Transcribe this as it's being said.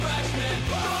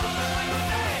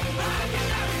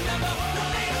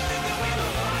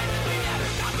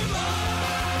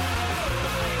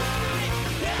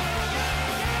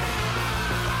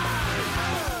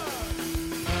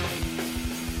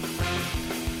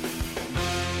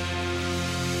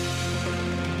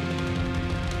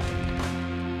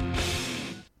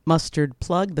Mustard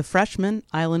Plug, The Freshman,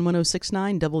 Island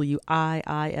 1069,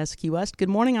 WIISQ West. Good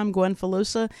morning, I'm Gwen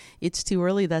Filosa. It's Too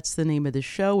Early, that's the name of the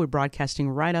show. We're broadcasting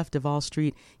right off Duval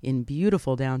Street in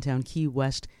beautiful downtown Key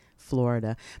West,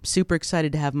 Florida. I'm super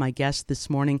excited to have my guest this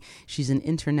morning. She's an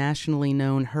internationally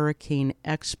known hurricane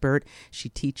expert. She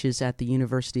teaches at the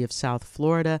University of South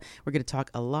Florida. We're going to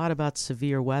talk a lot about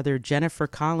severe weather. Jennifer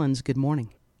Collins, good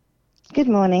morning. Good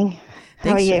morning.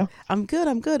 How are you? I'm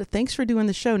good. Thanks for doing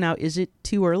the show. Now, is it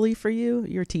too early for you?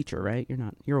 You're a teacher, right? You're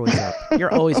not. You're always up.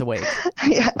 You're always awake.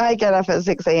 I get up at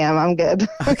 6 a.m. I'm good.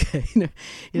 Okay. You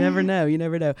never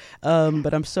know.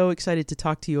 But I'm so excited to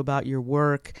talk to you about your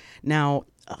work. Now,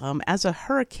 as a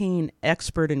hurricane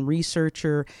expert and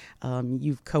researcher,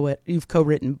 you've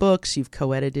co-written books, you've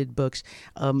co-edited books.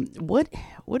 What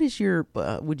is your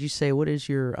would you say? What is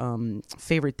your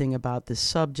favorite thing about this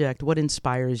subject? What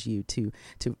inspires you to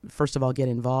first of all get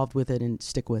involved with it and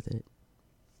stick with it?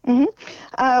 Mm-hmm.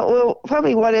 Well,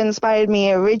 probably what inspired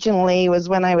me originally was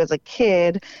when I was a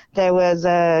kid.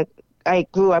 I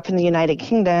grew up in the United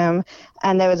Kingdom,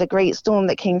 and there was a great storm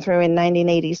that came through in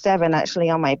 1987, actually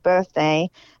on my birthday,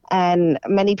 and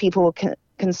many people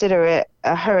consider it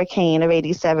a hurricane of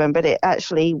 87, but it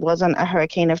actually wasn't a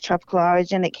hurricane of tropical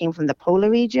origin. It came from the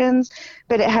polar regions,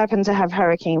 but it happened to have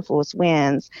hurricane force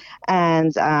winds,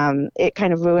 and it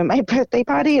kind of ruined my birthday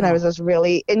party, and I was just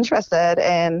really interested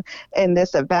in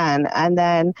this event. And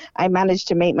then I managed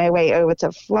to make my way over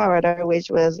to Florida, which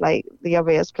was like the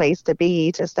obvious place to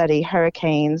be to study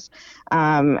hurricanes,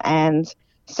 and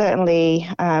certainly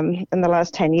in the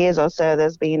last 10 years or so,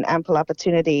 there's been ample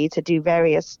opportunity to do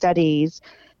various studies.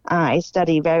 I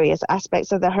study various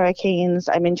aspects of the hurricanes.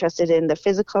 I'm interested in the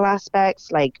physical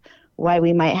aspects, like why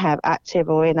we might have active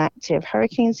or inactive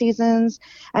hurricane seasons.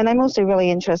 And I'm also really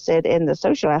interested in the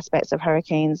social aspects of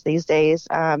hurricanes these days,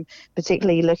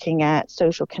 particularly looking at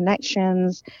social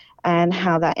connections and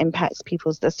how that impacts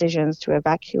people's decisions to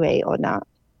evacuate or not.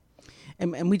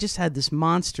 And we just had this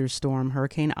monster storm,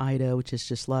 Hurricane Ida, which has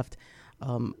just left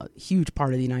a huge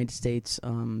part of the United States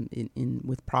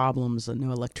with problems,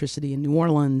 no electricity in New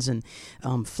Orleans, and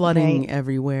flooding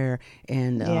everywhere.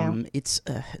 And it's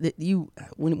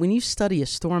when you study a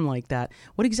storm like that,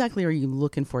 what exactly are you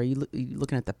looking for? Are you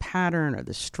looking at the pattern or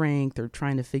the strength, or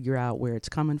trying to figure out where it's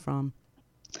coming from?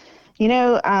 You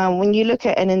know, when you look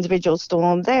at an individual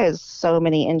storm, there's so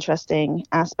many interesting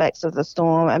aspects of the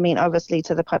storm. I mean, obviously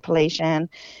to the population,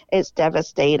 it's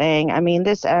devastating. I mean,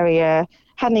 this area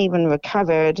hadn't even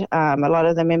recovered. A lot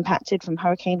of them impacted from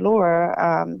Hurricane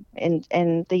Laura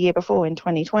in the year before, in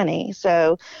 2020.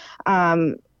 So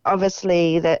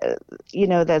obviously, there's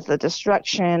the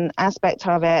destruction aspect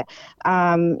of it,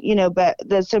 but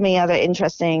there's so many other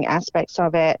interesting aspects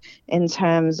of it in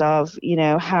terms of,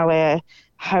 how a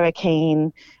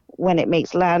hurricane, when it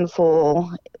makes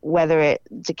landfall, whether it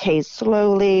decays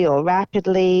slowly or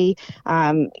rapidly,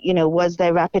 was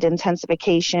there rapid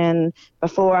intensification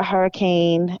before a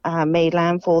hurricane made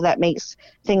landfall? That makes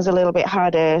things a little bit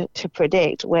harder to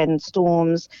predict when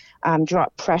storms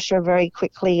drop pressure very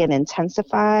quickly and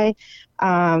intensify.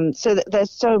 There's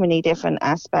so many different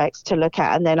aspects to look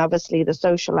at. And then obviously the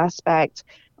social aspect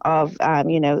of,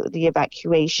 the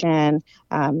evacuation,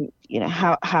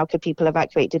 how could people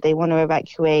evacuate? Did they want to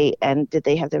evacuate? And did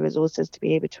they have the resources to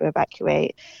be able to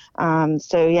evacuate?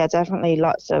 Definitely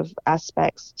lots of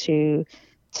aspects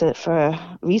for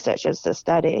researchers to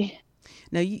study.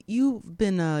 Now, you've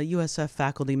been a USF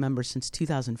faculty member since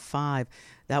 2005.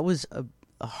 That was a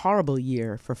horrible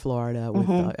year for Florida with,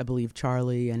 I believe,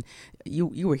 Charlie, and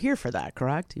you were here for that,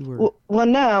 correct? You were. Well,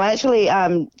 no, actually,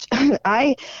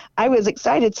 I was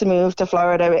excited to move to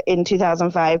Florida in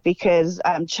 2005 because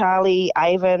Charlie,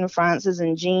 Ivan, Francis,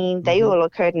 and Jean, they all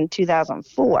occurred in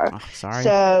 2004. Oh, sorry.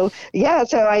 So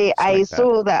I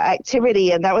saw that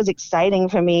activity, and that was exciting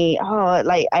for me.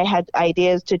 I had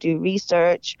ideas to do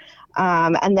research.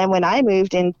 And then when I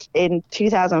moved in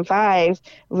 2005,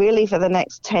 really for the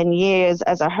next 10 years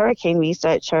as a hurricane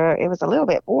researcher, it was a little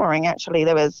bit boring, actually.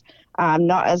 There was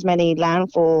not as many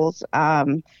landfalls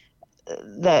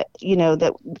that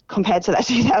compared to that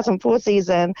 2004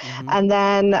 season. And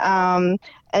then,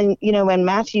 when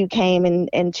Matthew came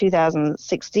in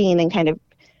 2016 and kind of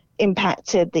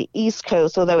impacted the East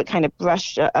Coast, although it kind of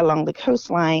brushed along the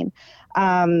coastline,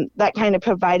 that kind of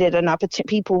provided an opportunity.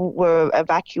 People were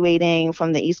evacuating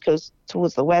from the East Coast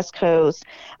towards the West Coast,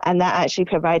 and that actually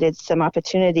provided some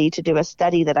opportunity to do a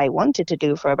study that I wanted to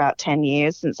do for about 10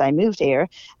 years since I moved here,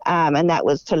 and that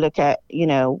was to look at,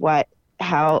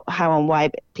 how and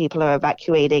why people are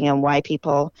evacuating and why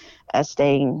people are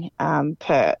staying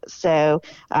put. So,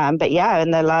 in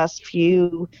the last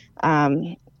few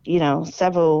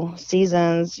several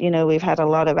seasons. We've had a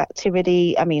lot of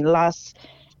activity. I mean, last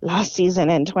season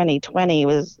in 2020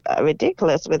 was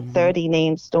ridiculous with Mm-hmm. 30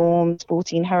 named storms,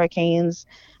 14 hurricanes,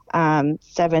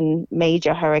 7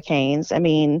 major hurricanes. I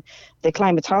mean, the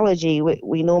climatology,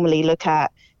 we normally look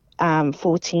at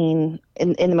 14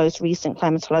 in the most recent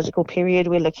climatological period.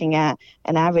 We're looking at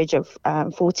an average of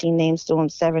 14 named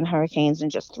storms, 7 hurricanes,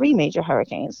 and just 3 major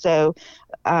hurricanes. So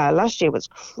last year was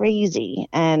crazy,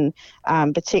 and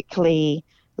particularly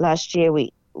last year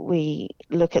we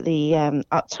look at the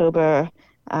October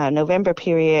November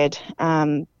period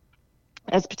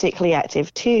as particularly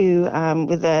active too,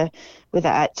 with the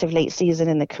active late season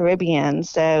in the Caribbean.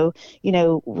 So,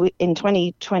 in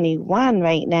 2021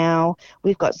 right now,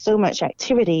 we've got so much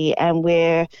activity and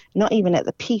we're not even at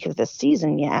the peak of the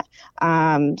season yet.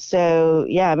 So,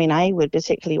 yeah, I mean, I would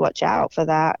particularly watch out for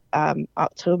that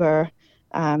October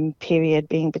period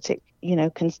being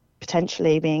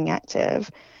potentially being active.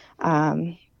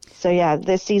 So, yeah,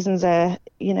 this season's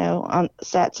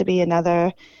set to be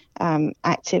another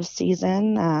active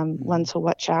season, one to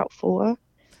watch out for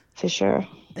sure.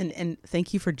 And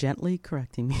thank you for gently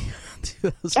correcting me.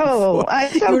 Oh,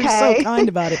 it's okay. You were so kind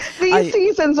about it. These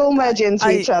seasons all merge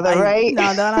into each other, right?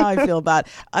 No, that's how I feel about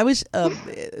it. I was,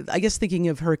 I guess, thinking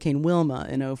of Hurricane Wilma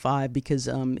in '05 because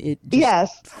it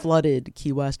just flooded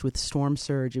Key West with storm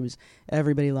surge. It was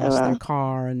everybody lost their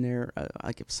car and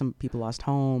some people lost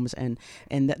homes, and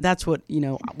that's what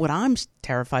what I'm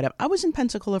terrified of. I was in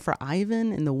Pensacola for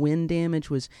Ivan, and the wind damage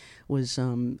was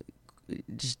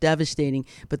just devastating,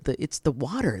 but it's the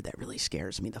water that really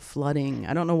scares me, the flooding.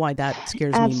 I don't know why that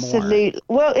scares me more. Absolutely.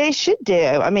 Well, it should do.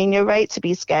 I mean, you're right to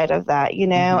be scared of that,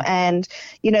 Mm-hmm. and,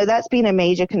 that's been a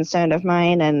major concern of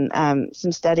mine, and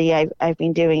some study I've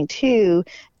been doing too,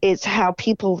 is how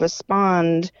people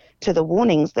respond to the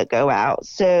warnings that go out.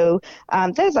 So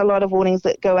there's a lot of warnings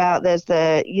that go out. There's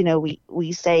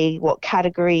we say what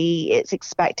category it's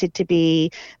expected to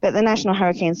be, but the National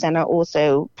Hurricane Center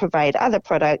also provide other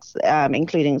products,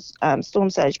 including storm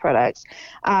surge products.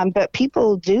 But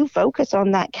people do focus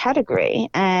on that category,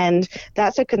 and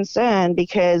that's a concern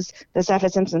because the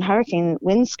Saffir-Simpson hurricane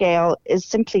wind scale is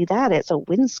simply that. It's a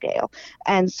wind scale.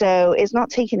 And so it's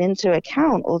not taking into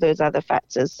account all those other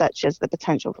factors, such as the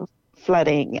potential for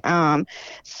flooding.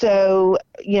 So,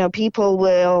 people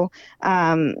will,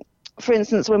 for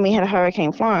instance, when we had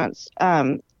Hurricane Florence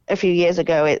a few years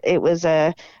ago, it was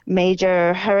a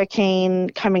major hurricane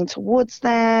coming towards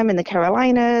them in the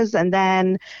Carolinas, and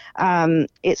then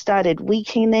it started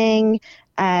weakening,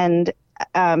 and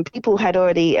people had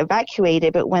already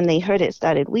evacuated, but when they heard it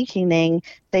started weakening,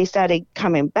 they started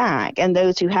coming back. And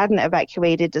those who hadn't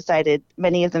evacuated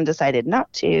many of them decided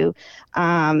not to.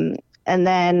 And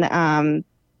then,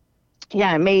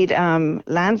 it made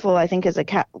landfall, I think, as a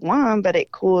Cat 1, but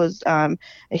it caused a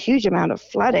huge amount of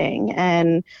flooding.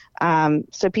 And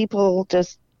so people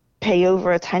just pay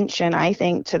over attention, I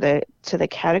think, to the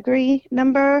category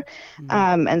number,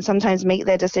 and sometimes make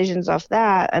their decisions off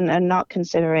that and not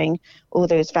considering all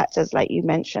those factors like you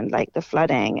mentioned, like the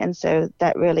flooding. And so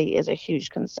that really is a huge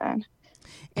concern.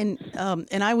 And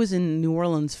I was in New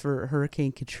Orleans for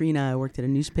Hurricane Katrina. I worked at a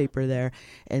newspaper there,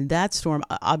 and that storm,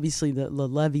 obviously the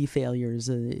levee failures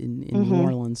in New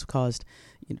Orleans caused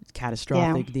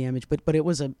catastrophic damage. But it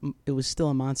was still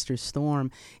a monster storm.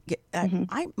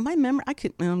 My memory, I'm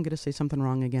going to say something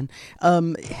wrong again.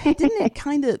 Didn't it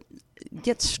kind of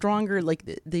get stronger? Like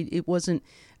it wasn't.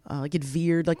 Like it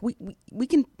veered. Like we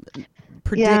can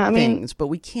predict things, but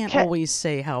we can't always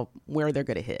say where they're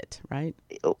going to hit, right?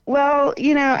 Well,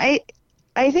 I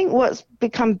think what's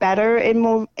become better in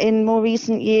more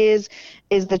recent years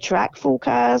is the track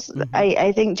forecast. Mm-hmm.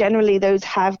 I think generally those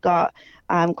have got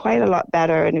quite a lot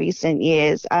better in recent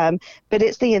years, but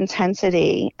it's the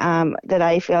intensity that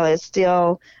I feel is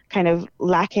still kind of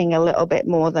lacking a little bit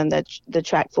more than the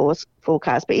track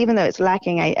forecast. But even though it's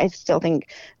lacking, I still think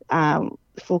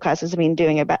forecasters have been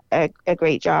doing a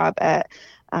great job at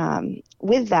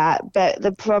with that. But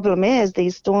the problem is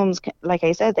these storms, like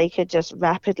I said, they could just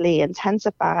rapidly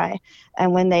intensify.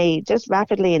 And when they just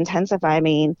rapidly intensify, I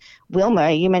mean,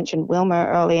 Wilma, you mentioned Wilma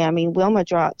earlier. I mean, Wilma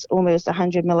dropped almost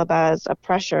 100 millibars of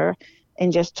pressure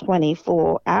in just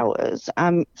 24 hours.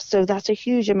 So that's a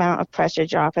huge amount of pressure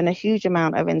drop and a huge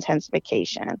amount of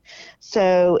intensification.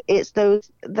 So it's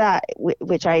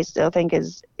which I still think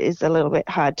is a little bit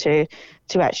hard to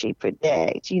actually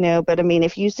predict, But I mean,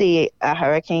 if you see a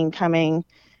hurricane coming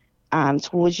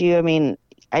towards you, I mean,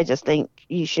 I just think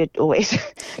you should always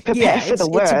prepare for the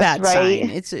worst, it's a bad right? sign.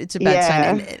 It's a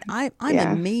bad sign. And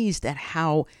I'm amazed at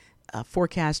how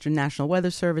forecaster, National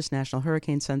Weather Service, National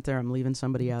Hurricane Center, I'm leaving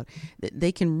somebody out,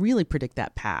 they can really predict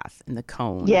that path and the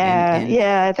cone.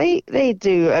 Yeah, they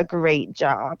do a great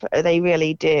job. They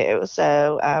really do.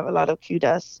 So a lot of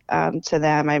kudos to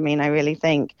them. I mean, I really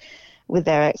think with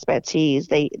their expertise,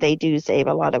 they do save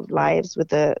a lot of lives with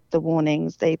the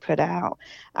warnings they put out.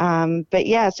 But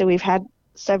yeah, so we've had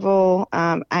several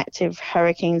active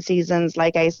hurricane seasons.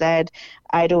 Like I said,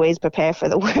 I'd always prepare for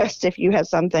the worst if you have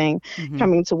something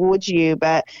coming towards you.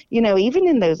 But even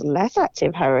in those less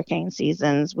active hurricane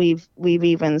seasons, we've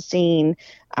even seen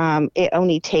it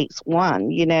only takes one.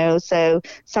 So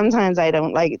sometimes I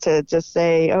don't like to just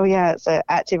say, oh yeah, it's an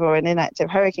active or an inactive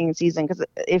hurricane season, because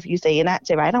if you say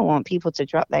inactive, I don't want people to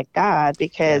drop their guard,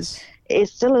 because it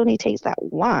still only takes that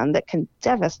one that can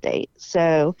devastate.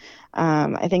 So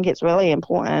I think it's really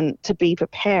important to be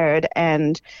prepared,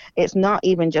 and it's not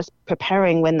even just preparing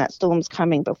when that storm's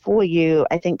coming before you.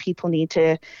 I think people need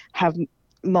to have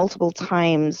multiple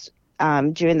times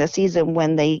during the season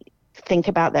when they think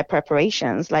about their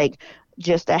preparations, like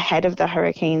just ahead of the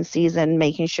hurricane season,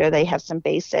 making sure they have some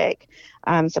basic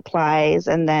supplies.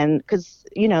 And then, because,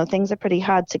 things are pretty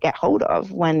hard to get hold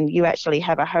of when you actually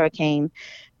have a hurricane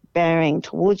bearing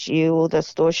towards you, or the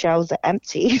store shelves are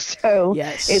empty. So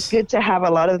it's good to have a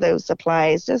lot of those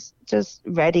supplies just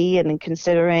ready, and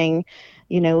considering,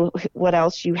 what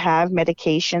else you have,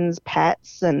 medications,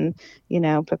 pets, and,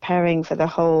 preparing for the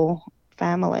whole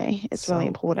family. It's really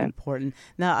important.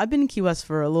 Now, I've been in Key West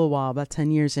for a little while, about 10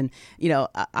 years, and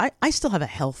I still have a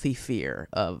healthy fear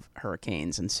of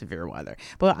hurricanes and severe weather.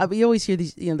 But we always hear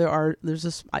these, there's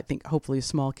this, I think, hopefully a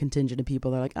small contingent of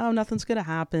people that are like, oh, nothing's going to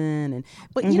happen,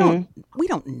 but we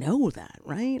don't know that,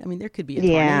 right? I mean, there could be a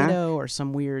tornado or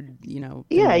some weird,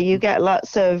 Yeah, you get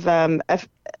lots of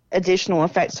additional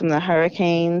effects from the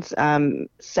hurricanes.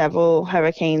 Several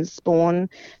hurricanes spawn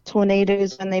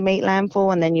tornadoes when they make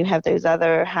landfall, and then you have those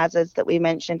other hazards that we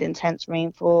mentioned: intense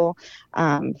rainfall,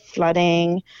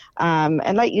 flooding,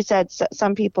 and like you said,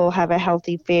 some people have a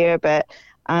healthy fear, but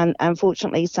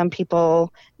unfortunately, some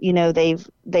people, they've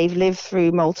lived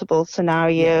through multiple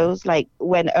scenarios. Like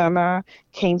when Irma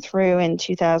came through in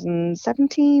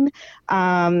 2017,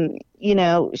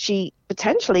 she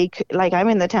potentially, like, I'm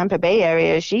in the Tampa Bay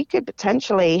area, she could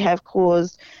potentially have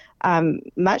caused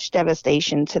much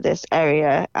devastation to this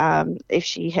area if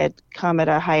she had come at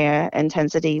a higher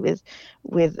intensity with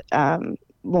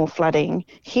more flooding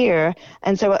here.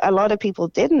 And so a lot of people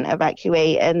didn't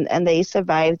evacuate, and they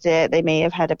survived it. They may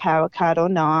have had a power cut or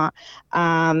not.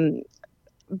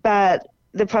 But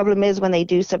the problem is, when they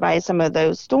do survive some of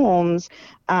those storms,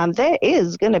 there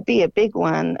is going to be a big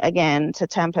one again to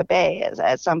Tampa Bay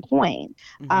at some point.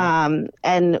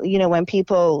 And, when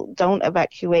people don't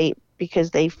evacuate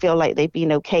because they feel like they've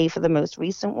been okay for the most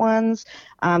recent ones,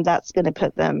 that's going to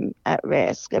put them at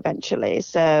risk eventually.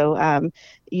 So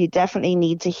you definitely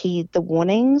need to heed the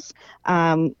warnings.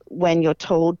 When you're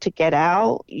told to get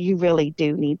out, you really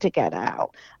do need to get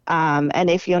out. And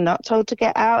if you're not told to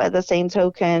get out, at the same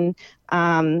token,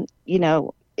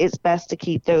 it's best to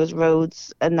keep those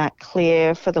roads and that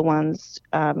clear for the ones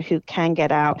who can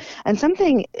get out. And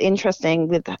something interesting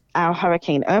with our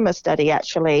Hurricane Irma study,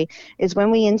 actually, is when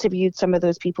we interviewed some of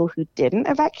those people who didn't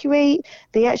evacuate,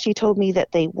 they actually told me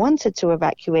that they wanted to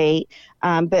evacuate,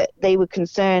 but they were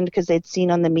concerned because they'd seen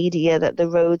on the media that the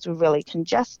roads were really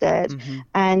congested.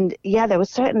 And yeah, there were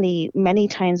certainly many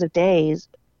times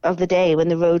of the day when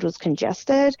the road was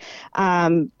congested.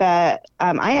 But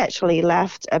I actually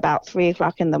left about 3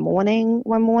 o'clock in the morning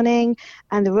one morning,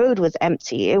 and the road was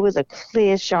empty. It was a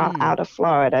clear shot out of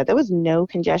Florida. There was no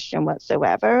congestion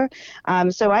whatsoever.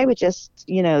 So I would just,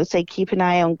 say keep an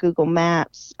eye on Google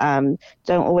Maps. Don't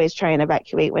always try and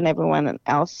evacuate when everyone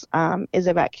else is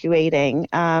evacuating.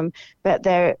 But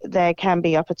there can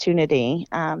be opportunity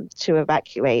to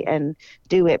evacuate, and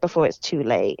do it before it's too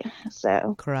late.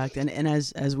 So correct. And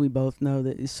as we both know,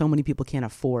 that so many people can't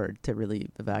afford to really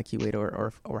evacuate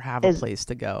or have a place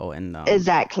to go. And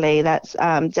exactly, that's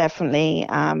definitely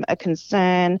a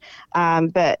concern.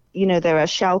 But there are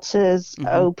shelters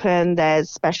open. There's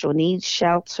special needs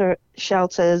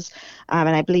shelters, and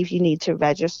I believe you need to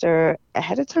register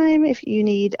ahead of time if you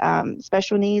need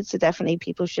special needs. So definitely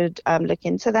people should look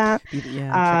into that. Yeah,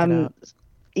 check it out.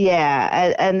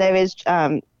 Yeah, and there is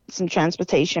some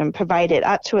transportation provided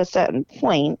up to a certain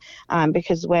point,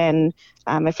 because when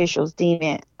officials deem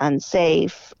it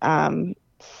unsafe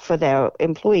for their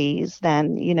employees,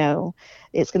 then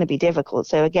it's going to be difficult.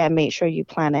 So again, make sure you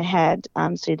plan ahead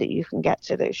so that you can get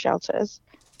to those shelters.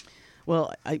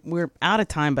 Well, we're out of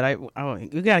time, but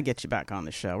we got to get you back on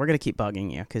the show. We're going to keep bugging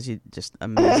you because you just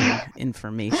amazing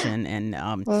information.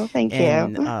 And well, thank you.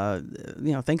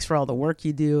 You know, thanks for all the work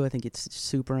you do. I think it's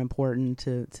super important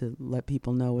to let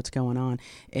people know what's going on.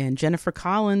 And Jennifer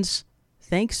Collins,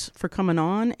 thanks for coming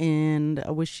on, and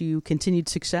I wish you continued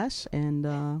success. And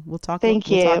we'll talk.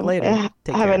 Thank you. We'll talk later.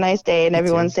 Take Have care. a nice day, and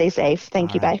everyone stay safe.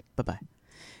 Thank you. Right. Bye. Bye-bye.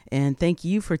 And thank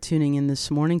you for tuning in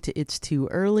this morning to It's Too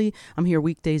Early. I'm here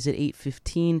weekdays at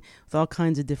 8:15 with all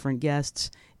kinds of different guests.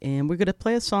 And we're going to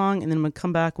play a song, and then I'm going to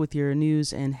come back with your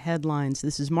news and headlines.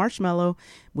 This is Marshmello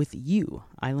with You,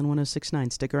 Island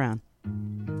 106.9. Stick around.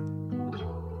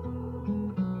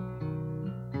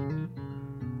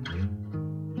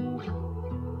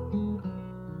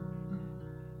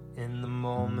 In the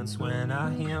moments when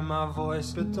I hear my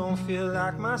voice but don't feel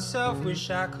like myself, wish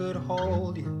I could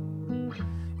hold you.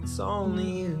 It's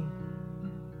only you.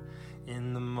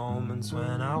 In the moments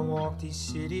when I walk these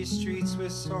city streets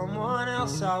with someone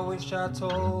else, I wish I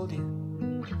told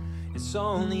you. It's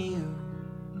only you.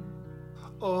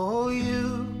 Oh,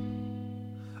 you.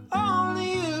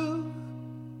 Only you.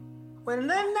 When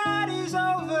the night is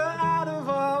over, out of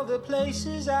all the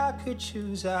places I could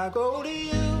choose, I go to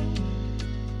you.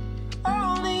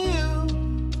 Only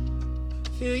you.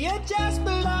 Feel you just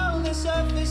below the surface.